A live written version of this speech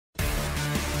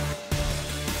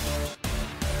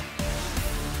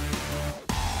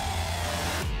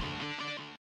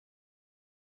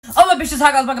Hello bitches,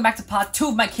 hi guys, welcome back to part 2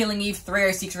 of my Killing Eve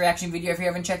 306 reaction video. If you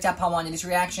haven't checked out part 1 of this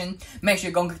reaction, make sure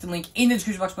you go and click the link in the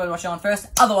description box below to watch it on first.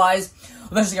 Otherwise,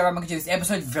 let's just get right back into this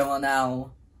episode.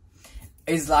 Villanelle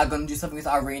is like gonna do something with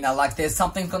Irina. Like there's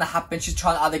something gonna happen. She's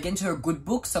trying to either get into her good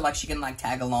book so like she can like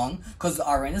tag along, because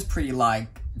Irina's pretty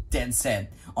like dead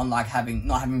set on like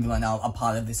not having Villanelle a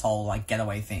part of this whole like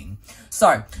getaway thing.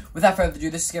 So without further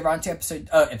ado, let's just get right into episode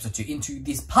 2 into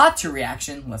this part 2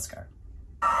 reaction. Let's go.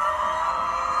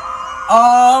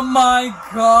 Oh my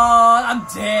god, I'm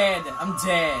dead.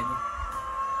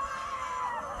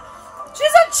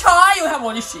 She's a child. How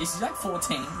old is she? She's like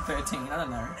 14, 13, I don't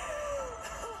know.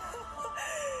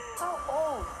 So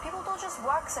old. People don't just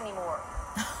wax anymore.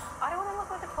 I don't want to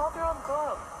look like a 12-year-old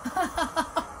girl.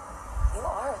 You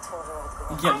are a 12-year-old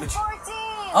girl. Yeah, I'm 14!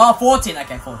 Oh, 14,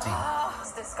 okay, 14.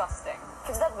 It's disgusting. If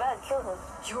it's that bad, kill him.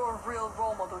 You're a real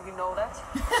role model, you know that?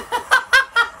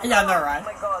 Yeah, I know, right? Oh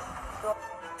my god.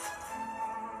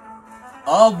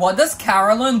 Oh, what does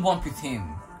Carolyn want with him?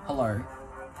 Hello.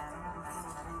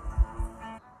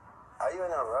 Are you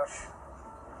in a rush?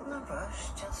 No rush,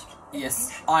 just...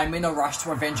 Yes, I'm in a rush to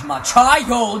avenge my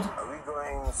child! Are we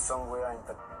going somewhere in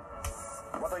the...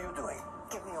 What are you doing?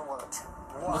 Give me your wallet.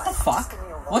 What the fuck? Give me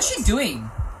your wallet. What's she doing?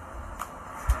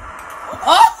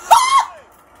 Oh!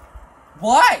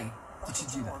 Why did she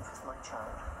do that? With my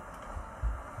child.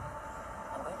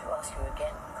 I'm going to ask you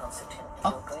again, Konstantin,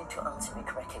 and you're going to answer me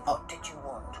correctly. What did you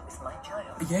want with my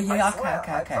child? Yeah, I swear,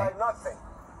 okay. I tried nothing.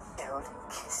 Harold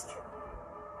kissed you.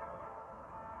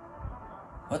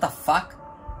 What the fuck?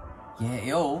 Yeah,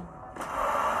 ew.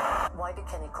 Why did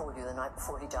Kenny call you the night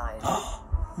before he died?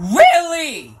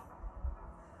 Really?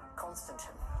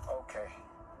 Konstantin.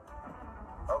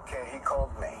 Okay, he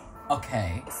called me.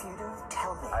 Okay. If you don't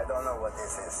tell me... I don't know what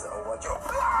this is or what you're...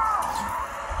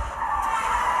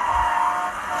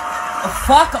 Oh,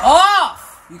 fuck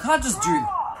off! You can't just do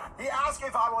that. He asked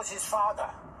if I was his father.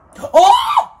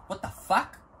 Oh! What the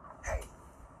fuck? Hey.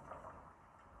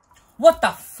 What the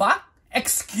fuck?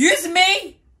 Excuse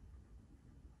me?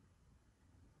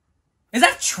 Is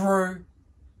that true?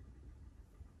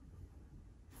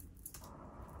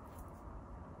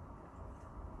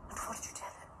 What did you tell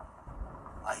him?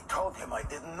 I told him I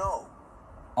didn't know.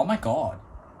 Oh my god.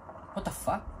 What the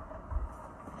fuck?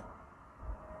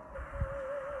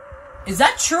 Is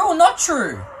that true or not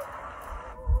true?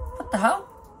 What the hell?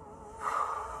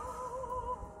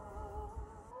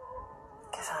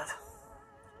 Get out.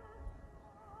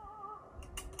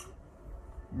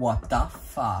 What the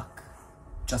fuck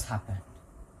just happened?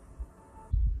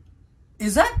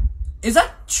 Is that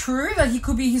true that he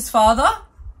could be his father?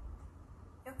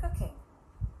 You're cooking.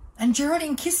 And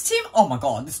Geraldine kissed him? Oh my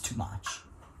god, this is too much.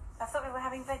 I thought we were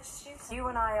having veg stew. You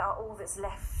and I are all that's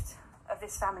left of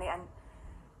this family, and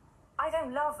I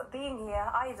don't love being here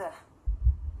either.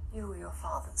 You were your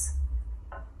father's.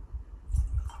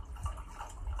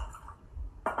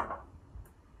 And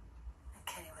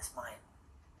Kenny was mine.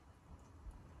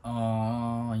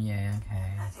 Oh, yeah,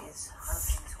 okay. That is how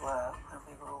things were when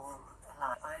we were all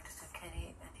alive. I understood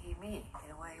Kenny and he me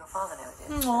in a way your father never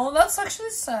did. Oh, that's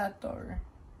actually sad though.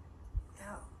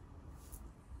 No.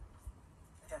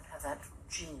 I don't have that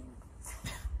gene.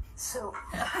 So,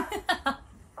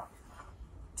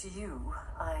 to you,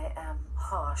 I am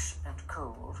harsh and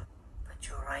cold. But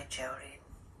you're right, Geraldine.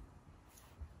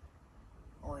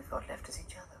 All we've got left is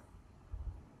each other.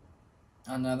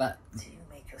 I know that. So you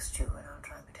make your stew and I'll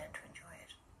try and pretend to enjoy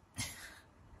it.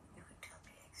 You can tell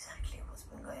me exactly what's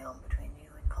been going on between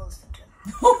you and Konstantin.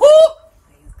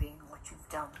 Where you've been, what you've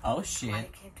done. Oh shit. I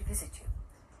came to visit you.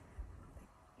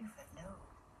 You've had no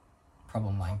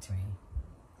Problem lying to me.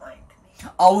 mind to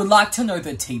me. I would like to know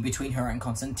the tea between her and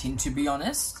Konstantin, to be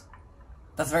honest.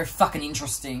 That's very fucking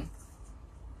interesting.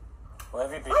 Where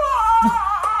have you been?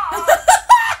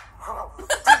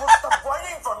 People stop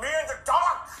waiting for me in the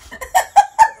dark.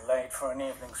 Late for an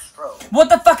evening stroll. What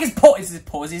the fuck is Paul? Is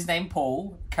his name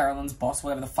Paul? Carolyn's boss,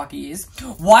 whatever the fuck he is.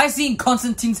 Why is he in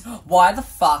Konstantin's? Why the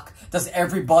fuck does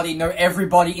everybody know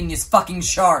everybody in this fucking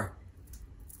show?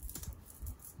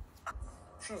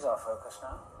 She's our focus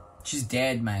now. She's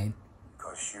dead, mate.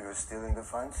 Because you're stealing the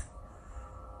funds?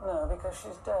 No, because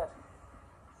she's dead.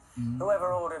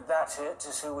 Whoever ordered that hit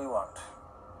is who we want.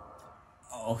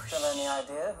 Oh, Have any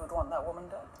idea who'd want that woman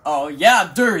dead? oh yeah,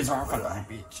 dude, he's right in front of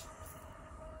me, bitch.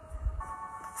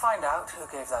 Find out who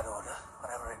gave that order,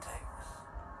 whatever it takes.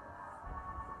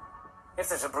 If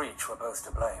there's a breach, we're both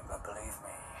to blame, but believe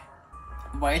me.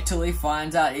 Wait till he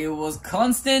finds out it was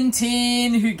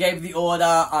Konstantin who gave the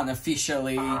order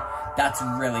unofficially. That's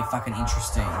really fucking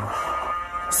interesting.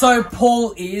 So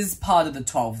Paul is part of the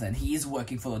 12 then. He is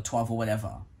working for the 12 or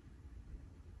whatever.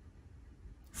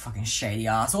 Fucking shady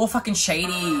ass. All fucking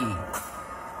shady.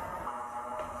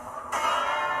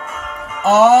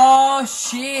 Oh,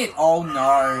 shit. Oh,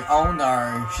 no. Oh,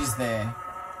 no. She's there.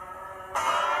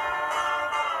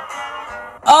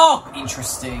 Oh,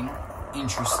 interesting.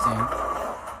 Interesting.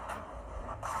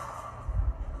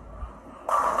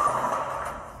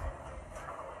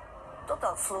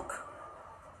 Total fluke.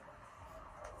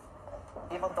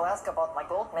 You want to ask about my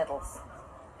gold medals?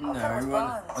 No,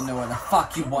 what the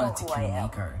fuck you wanted to kill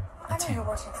Nico. I know you're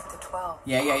working for the 12.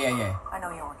 Yeah. I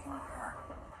know you're working with her.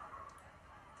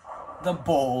 The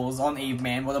balls on Eve,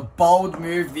 man. What a bold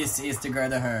move this is to go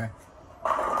to her.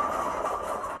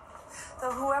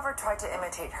 Though whoever tried to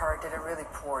imitate her did a really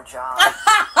poor job.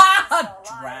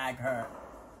 Drag her.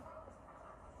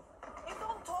 You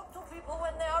don't talk to people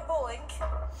when they are bowling.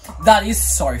 That is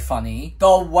so funny.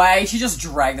 The way she just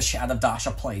dragged the shit out of Dasha,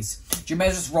 please. You may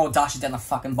just roll Dasha down the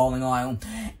fucking bowling aisle.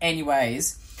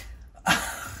 Anyways.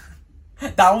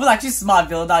 That was actually smart.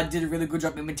 Villanelle did a really good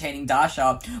job imitating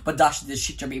Dasha. But Dasha did a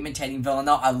shit job imitating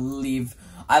Villanelle. I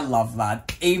love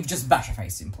that. Eve, just bash her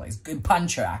face in, please.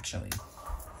 Punch her, actually.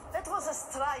 That was a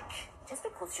strike. Just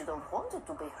because you don't want it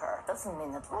to be her doesn't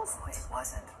mean it wasn't. It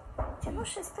wasn't. You know,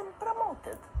 she's been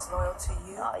promoted. She's loyal to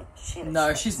you?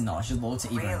 No, she's not. She's loyal to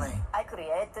Eve Really? only. I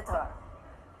created her.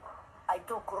 I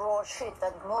took raw shit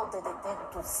and molded it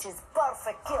into she's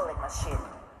perfect killing machine.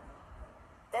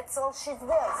 That's all she's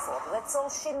there for. That's all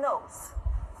she knows.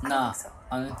 Nah,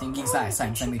 I don't think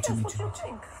exactly. Same. Me too.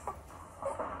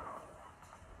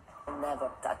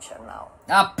 Never touch her now.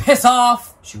 Ah, piss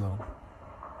off! She will.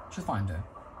 She'll find her.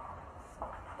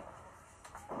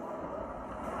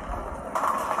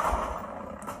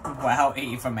 Wow,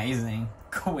 Eve, amazing.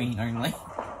 Queen only.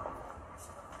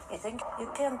 You think you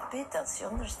can't beat us, you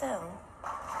understand?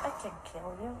 I can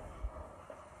kill you.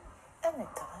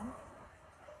 Anytime.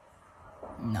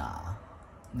 Nah.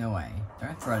 No way.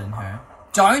 Don't threaten her.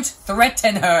 Don't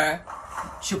threaten her!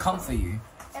 She'll come for you.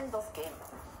 End of game.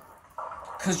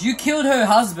 Cause you killed her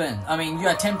husband. I mean, you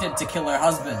attempted to kill her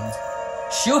husband.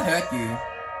 She'll hurt you.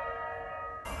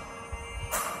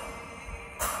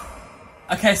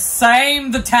 Okay,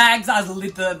 same. The tags as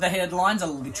the headlines are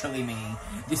literally me.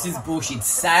 This is bullshit.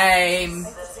 Same.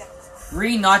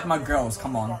 Reunite my girls.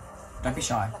 Come on. Don't be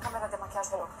shy.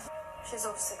 She's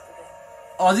so sick today.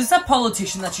 Oh, this is a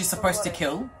politician that she's supposed to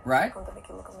kill, right? I'm gonna make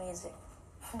you look amazing.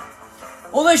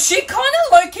 Although she kind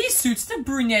of low-key suits the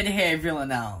brunette hair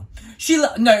Villanelle.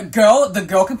 The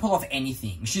girl can pull off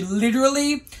anything. She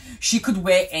could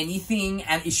wear anything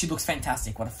and she looks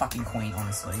fantastic. What a fucking queen,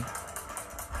 honestly.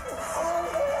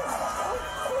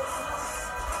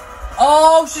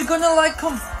 Oh, she's gonna like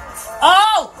come.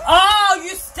 Oh,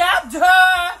 you stabbed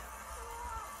her.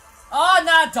 Oh,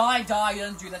 nah, die. You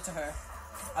don't do that to her.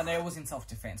 I know it was in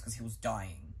self-defense because he was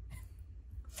dying.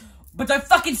 But don't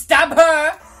fucking stab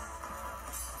her.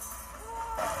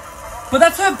 But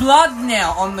that's her blood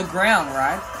now on the ground,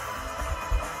 right?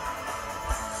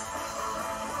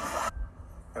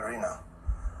 Irina,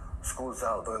 school's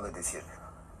out early this year.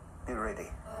 Be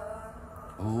ready.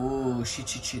 Ooh,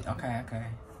 shit. Okay.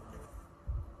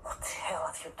 What the hell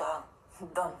have you done? I'm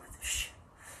done with this shit.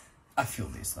 I feel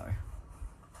this, though.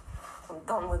 I'm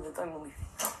done with it. I'm leaving.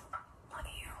 Look at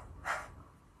you.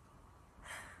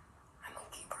 I'm a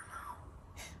keeper now.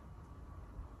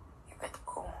 You better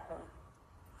go home.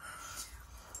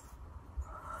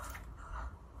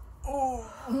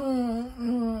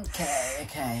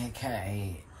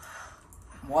 Okay.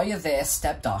 While you're there,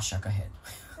 stab Dasha. Go ahead.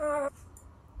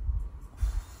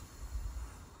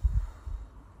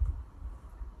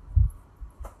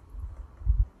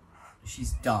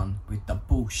 She's done with the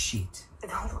bullshit. I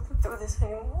don't want to do this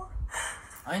anymore.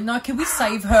 I know. Can we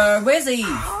save her? Where's Eve?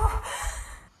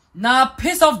 Nah,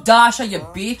 piss off Dasha, you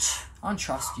bitch. I don't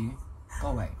trust you. Go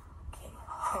away.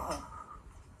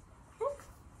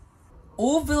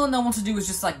 All Villanelle wants to do is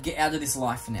just, like, get out of this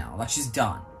life now. Like, she's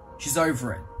done. She's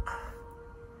over it.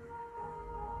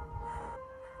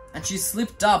 And she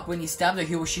slipped up when he stabbed her.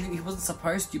 He wasn't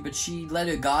supposed to, but she let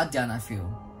her guard down, I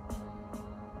feel.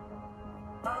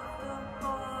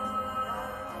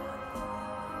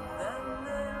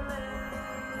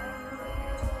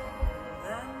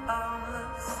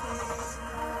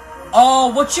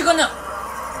 Oh, what you gonna...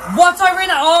 What's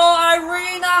Irina? Oh,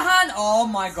 Irina, hun! Oh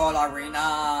my god,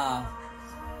 Irina.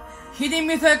 Hit him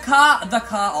with her car. The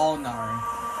car. Oh no.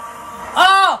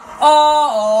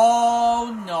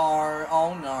 Oh no.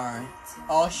 Oh no.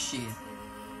 Oh shit.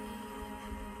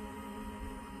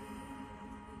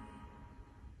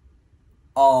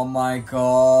 Oh my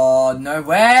god. No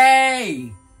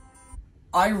way.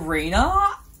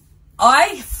 Irina?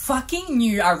 I fucking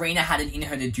knew Irina had it in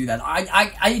her to do that.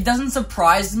 It doesn't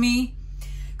surprise me,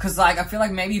 because, like, I feel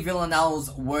like maybe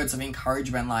Villanelle's words of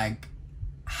encouragement, like,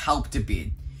 helped a bit.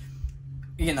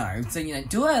 You know, so, you know,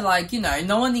 do I, like, you know,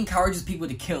 no one encourages people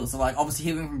to kill, so, like, obviously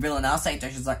hearing from Villanelle saying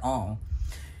that, she's like, oh.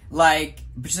 Like,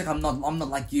 but she's like, I'm not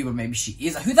like you, but maybe she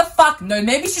is. Like, who the fuck? No,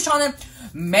 maybe she's trying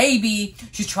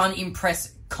to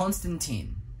impress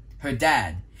Konstantin, her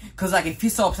dad. Because, like, if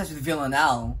he's so obsessed with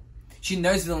Villanelle, she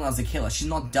knows Villanelle's a killer. She's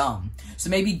not dumb. So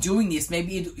maybe doing this,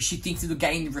 she thinks it'll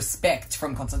gain respect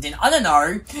from Konstantin. I don't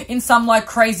know. In some, like,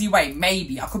 crazy way.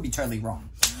 Maybe. I could be totally wrong.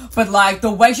 But, like,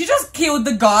 the way she just killed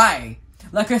the guy.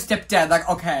 Like, her stepdad. Like,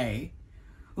 okay.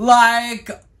 Like,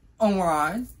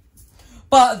 alright.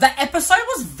 But the episode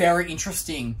was very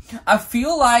interesting. I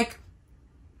feel like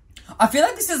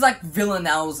this is like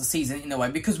Villanelle's season in a way,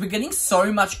 because we're getting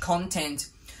so much content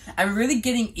and we're really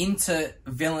getting into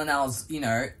Villanelle's, you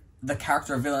know, the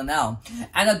character of Villanelle.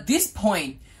 And at this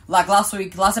point, like last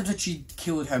episode she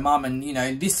killed her mum, and, you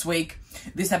know, this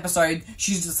episode,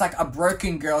 she's just like a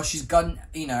broken girl. She's gotten,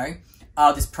 you know,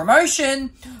 this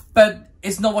promotion, but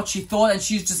it's not what she thought, and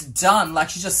she's just done. Like,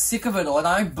 she's just sick of it all, and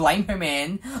I don't blame her,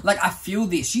 man. Like, I feel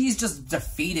this. She's just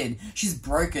defeated. She's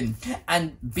broken.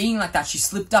 And being like that, she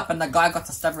slipped up, and the guy got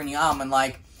to stab her in the arm, and,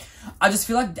 like, I just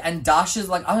feel like, and Dasha's,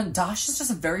 like, Dasha's just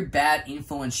a very bad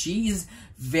influence. She is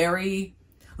very,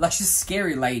 like, she's a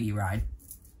scary lady, right?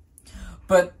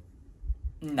 But,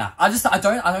 no, I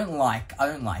don't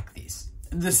like this.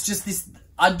 There's just this,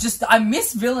 I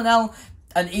miss Villanelle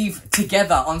and Eve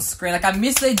together on screen. Like, I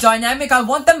miss their dynamic. I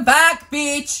want them back,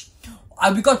 bitch!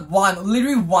 We got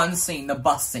literally one scene, the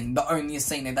bus scene, the only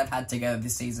scene that they've had together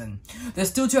this season. There's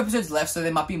still 2 episodes left, so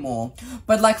there might be more.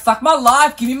 But, like, fuck my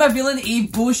life, give me my Villain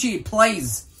Eve bullshit,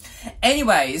 please.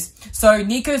 Anyways, so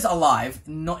Nico's alive,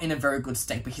 not in a very good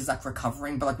state, but he's, like,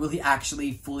 recovering. But, like, will he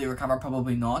actually fully recover?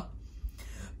 Probably not.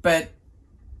 But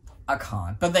I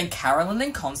can't. But then Carolyn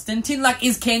and Konstantin, like,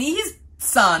 is Kenny his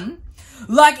son?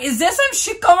 Like, is there some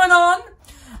shit going on?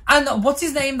 And what's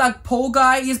his name? That Paul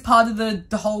guy is part of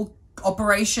the whole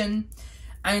operation.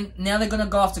 And now they're gonna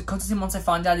go after Konstantin once they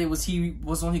find out he was the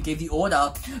one who gave the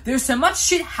order. There's so much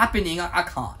shit happening, I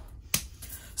can't.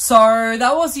 So,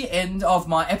 that was the end of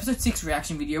my episode 6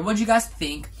 reaction video. What do you guys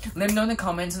think? Let me know in the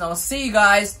comments, and I will see you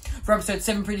guys for episode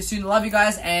 7 pretty soon. Love you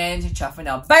guys, and ciao for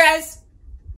now. Bye, guys!